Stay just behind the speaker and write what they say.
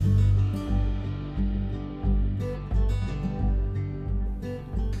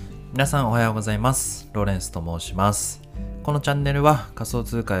皆さんおはようございます。ローレンスと申します。このチャンネルは仮想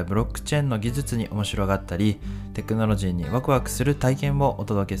通貨やブロックチェーンの技術に面白がったり、テクノロジーにワクワクする体験をお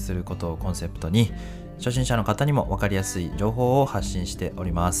届けすることをコンセプトに、初心者の方にも分かりやすい情報を発信してお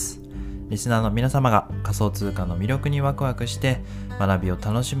ります。リスナーの皆様が仮想通貨の魅力にワクワクして学びを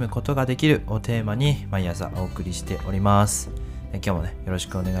楽しむことができるをテーマに毎朝お送りしております。今日もね、よろし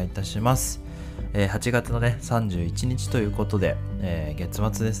くお願いいたします。8月のね、31日ということで、月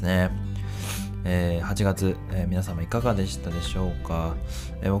末ですね。8月、皆様いかがでしたでしょうか。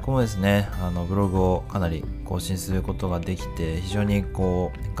僕もですね、ブログをかなり更新することができて、非常に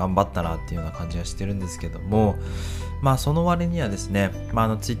頑張ったなっていうような感じがしてるんですけども、その割にはですね、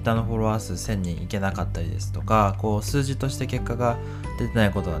ツイッターのフォロワー数1000人いけなかったりですとか、数字として結果が出てな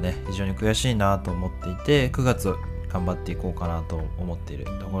いことがね、非常に悔しいなと思っていて、9月頑張っていこうかなと思っている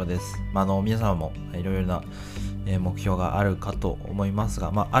ところです。皆様もいろいろな目標があるかと思います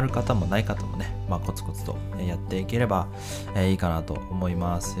が、ある方もない方もね、コツコツとやっていければいいかなと思い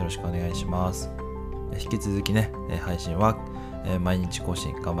ます。よろしくお願いします。引き続きね、配信は毎日更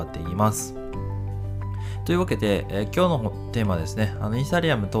新頑張っていきます。というわけで、今日のテーマですね、イーサ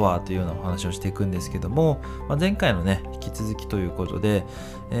リアムとはというようなお話をしていくんですけども、前回のね、引き続きということで、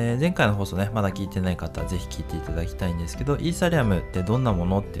前回の放送ね、まだ聞いてない方はぜひ聞いていただきたいんですけど、イーサリアムってどんなも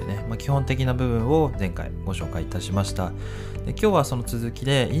のっていうね、基本的な部分を前回ご紹介いたしました。で、今日はその続き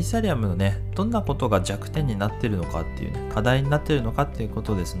で、イーサリアムのね、どんなことが弱点になっているのかっていうね、課題になっているのかっていうこ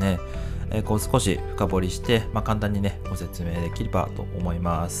とをですね、少し深掘りして、簡単にね、ご説明できればと思い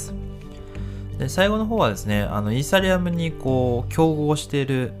ます。で、最後の方はですね、イーサリアムに競合してい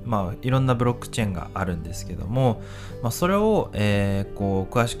る、いろんなブロックチェーンがあるんですけども、それを、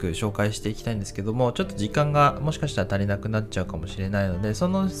詳しく紹介していきたいんですけども、ちょっと時間がもしかしたら足りなくなっちゃうかもしれないので、そ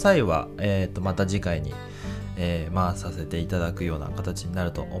の際は、また次回に、させていただくような形にな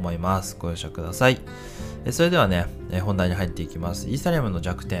ると思います。ご容赦ください。それではね、本題に入っていきます。イーサリアムの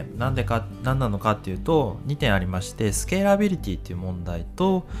弱点、何なのかっていうと、2点ありまして、スケーラビリティっていう問題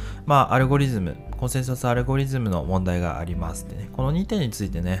と、アルゴリズム、コンセンサスアルゴリズムの問題がありますってね、この2点につい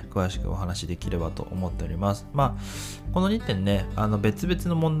てね、詳しくお話しできればと思っております。この2点ね、別々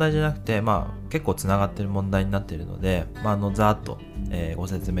の問題じゃなくて、結構つながっている問題になっているので、ざーっと、ご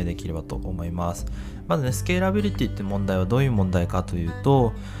説明できればと思います。まずね、スケーラビリティって問題はどういう問題かという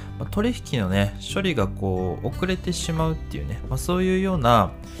と、取引のね、処理が遅れてしまうっていうね、そういうような、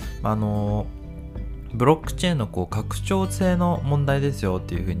ブロックチェーンの拡張性の問題ですよっ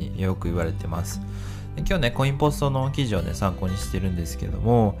ていうふうによく言われてます。で、今日ね、コインポストの記事をね、参考にしてるんですけど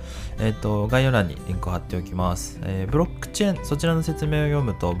も、概要欄にリンクを貼っておきます。ブロックチェーン、そちらの説明を読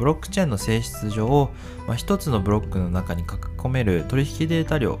むと、ブロックチェーンの性質上、一つのブロックの中に書き込める取引デー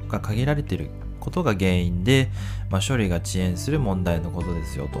タ量が限られていることが原因で、処理が遅延する問題のことで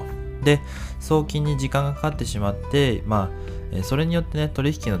すよと。で、送金に時間がかかってしまって、それによってね、取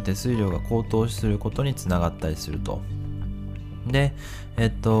引の手数料が高騰することにつながったりすると。で、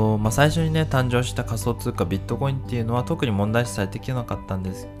最初にね、誕生した仮想通貨ビットコインっていうのは特に問題視されてきなかったん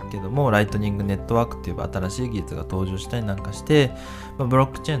ですけども、ライトニングネットワークっていう新しい技術が登場したりなんかして、ブロッ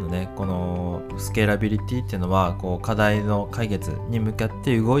クチェーンのね、このスケーラビリティっていうのは、課題の解決に向かっ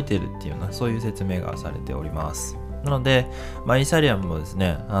て動いているっていうような、そういう説明がされております。なので、イーサリアムもです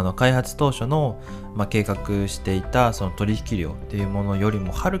ね、開発当初の、計画していたその取引量っていうものより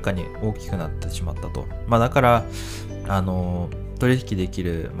もはるかに大きくなってしまったと。だから、取引でき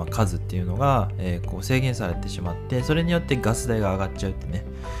る、数っていうのが、制限されてしまって、それによってガス代が上がっちゃうってね。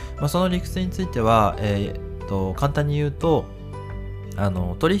その理屈については、簡単に言うと、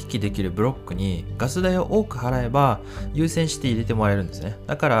取引できるブロックにガス代を多く払えば優先して入れてもらえるんですね。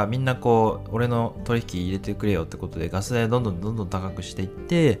だからみんな俺の取引入れてくれよってことでガス代をどんどん高くしていっ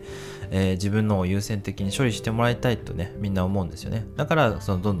て、自分のを優先的に処理してもらいたいとね、みんな思うんですよね。だから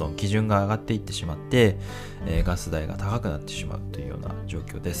どんどん基準が上がっていってしまって、ガス代が高くなってしまうというような状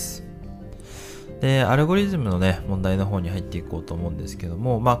況です。で、アルゴリズムのね、問題の方に入っていこうと思うんですけど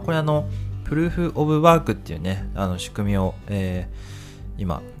も、これプルーフオブワークっていうね、仕組みを、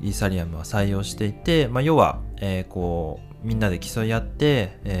今イーサリアムは採用していて、要は、みんなで競い合っ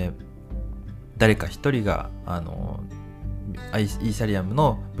て、誰か一人がイーサリアム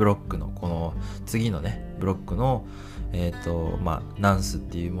のブロックのこの次のねブロックのナンスっ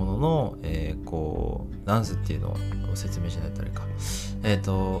ていうものの、ナンスっていうのを説明しないとあれか、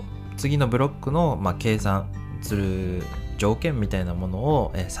次のブロックの、計算する条件みたいなもの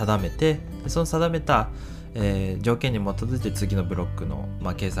を、定めて、その定めた条件に基づいて次のブロックの、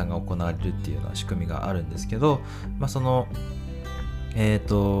計算が行われるっていうような仕組みがあるんですけど、その、ブ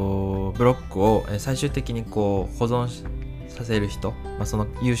ロックを最終的に保存させる人、その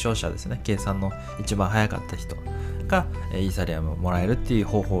優勝者ですね、計算の一番早かった人がイーサリアムをもらえるっていう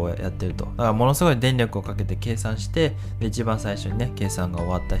方法をやってると。だからものすごい電力をかけて計算して、で一番最初にね計算が終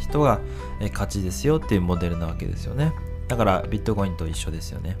わった人が勝ちですよっていうモデルなわけですよね。だからビットコインと一緒で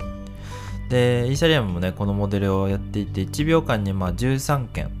すよね。でイーサリアムもねこのモデルをやっていて、1秒間に13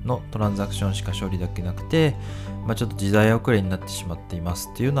件のトランザクションしか処理できなくて、ちょっと時代遅れになってしまっています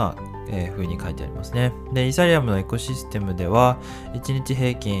っていうような風に書いてありますね。でイーサリアムのエコシステムでは1日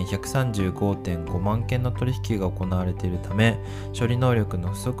平均 135.5 万件の取引が行われているため、処理能力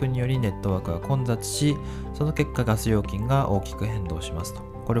の不足によりネットワークが混雑し、その結果ガス料金が大きく変動しますと。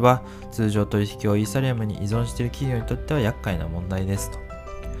これは通常取引をイーサリアムに依存している企業にとっては厄介な問題ですと。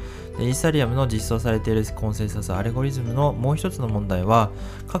でイーサリアムの実装されているコンセンサスアルゴリズムのもう一つの問題は、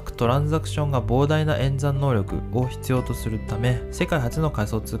各トランザクションが膨大な演算能力を必要とするため、世界初の仮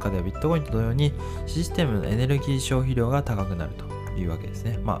想通貨ではビットコインと同様にシステムのエネルギー消費量が高くなるというわけです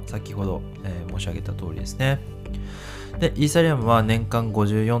ね。先ほど、申し上げた通りですね。でイーサリアムは年間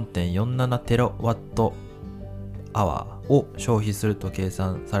 54.47 テラワットアワーを消費すると計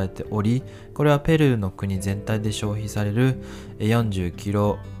算されており、これはペルーの国全体で消費される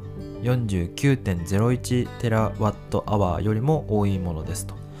 49.01 テラワットアワーよりも多いものです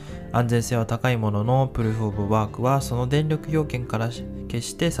と。安全性は高いものの、プルーフオブワークはその電力要件から決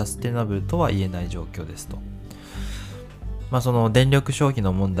してサステナブルとは言えない状況ですと。その電力消費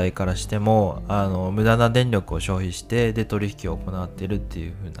の問題からしても、無駄な電力を消費してで取引を行っているってい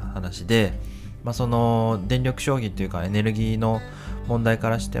う風な話で、その電力消費というかエネルギーの問題か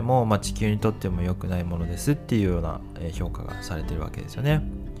らしても、地球にとっても良くないものですっていうような評価がされているわけですよね。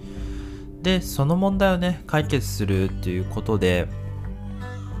でその問題をね解決するっていうことで、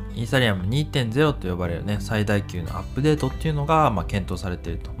イーサリアム 2.0 と呼ばれるね最大級のアップデートっていうのが検討されて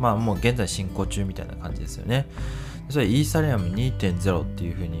いると。もう現在進行中みたいな感じですよね。それイーサリアム 2.0 って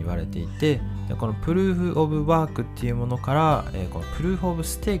いうふうに言われていて、でこのプルーフオブワークっていうものから、このプルーフオブ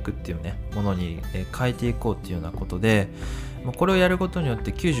ステークっていうねものに変えていこうっていうようなことで、これをやることによっ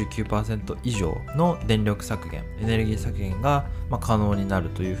て 99% 以上の電力削減、エネルギー削減が可能になる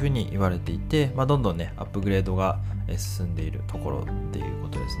というふうに言われていて、どんどんねアップグレードが進んでいるところっていうこ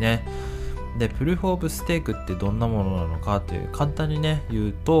とですね。でプルーフオブステークってどんなものなのかという簡単にね言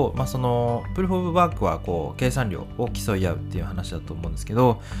うと、そのプルーフオブワークはこう計算量を競い合うっていう話だと思うんですけ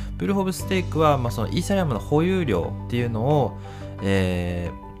ど、プルーフオブステークはそのイーサリアムの保有量っていうのを、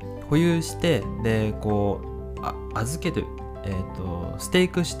保有してでこう預けてステー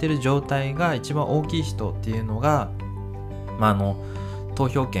クしてる状態が一番大きい人っていうのが、投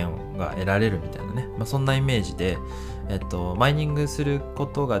票権が得られるみたいなね、そんなイメージで、マイニングするこ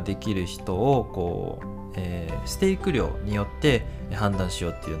とができる人をこう、ステーク量によって判断し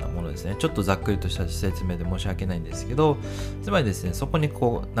ようっていうようなものですね。ちょっとざっくりとした説明で申し訳ないんですけど、つまりですねそこに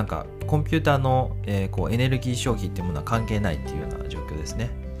こうなんかコンピューターの、こうエネルギー消費っていうものは関係ないっていうような状況ですね。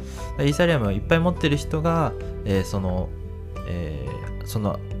イーサリアムをいっぱい持ってる人が、その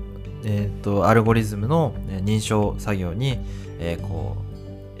アルゴリズムの認証作業に、こう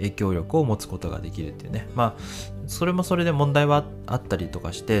影響力を持つことができるっていうね。それもそれで問題はあったりと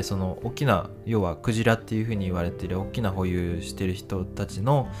かして、その大きな要はクジラっていうふうに言われている大きな保有している人たち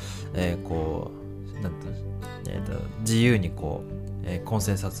の、こうなんて自由にこうコン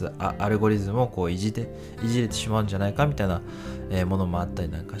センサスアルゴリズムをこういじれてしまうんじゃないかみたいな、ものもあったり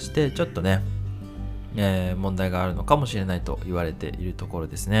なんかして、ちょっとね問題があるのかもしれないと言われているところ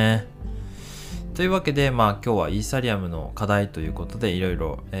ですね。というわけで、今日はイーサリアムの課題ということでいろい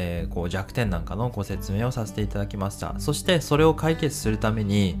ろこう弱点なんかのご説明をさせていただきました。そしてそれを解決するため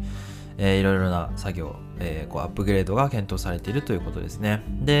にいろいろな作業、こうアップグレードが検討されているということですね。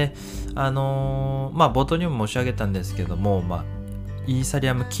で、冒頭にも申し上げたんですけども、イーサリ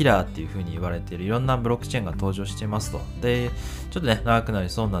アムキラーっていう風に言われているいろんなブロックチェーンが登場していますと。で、ちょっとね、長くなり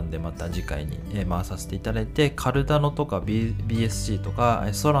そうなんで、また次回に回させていただいて、カルダノとか BSC とか、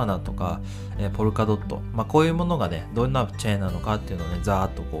ソラナとか、ポルカドット、こういうものがね、どんなチェーンなのかっていうのをね、ざー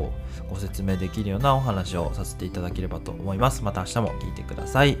っとこう、ご説明できるようなお話をさせていただければと思います。また明日も聞いてくだ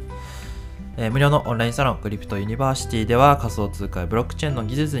さい。無料のオンラインサロンクリプトユニバーシティでは仮想通貨やブロックチェーンの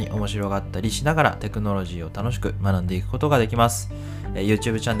技術に面白がったりしながらテクノロジーを楽しく学んでいくことができます。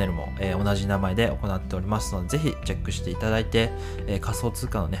YouTube チャンネルも同じ名前で行っておりますので、ぜひチェックしていただいて仮想通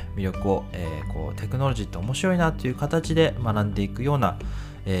貨のね魅力をこうテクノロジーって面白いなという形で学んでいくような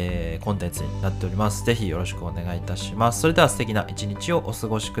コンテンツになっております。ぜひよろしくお願いいたします。それでは素敵な一日をお過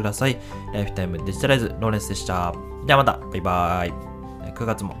ごしください。ライフタイムデジタライズローレンスでした。ではまたバイバイ。9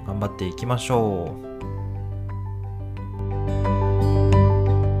月も頑張っていきましょう。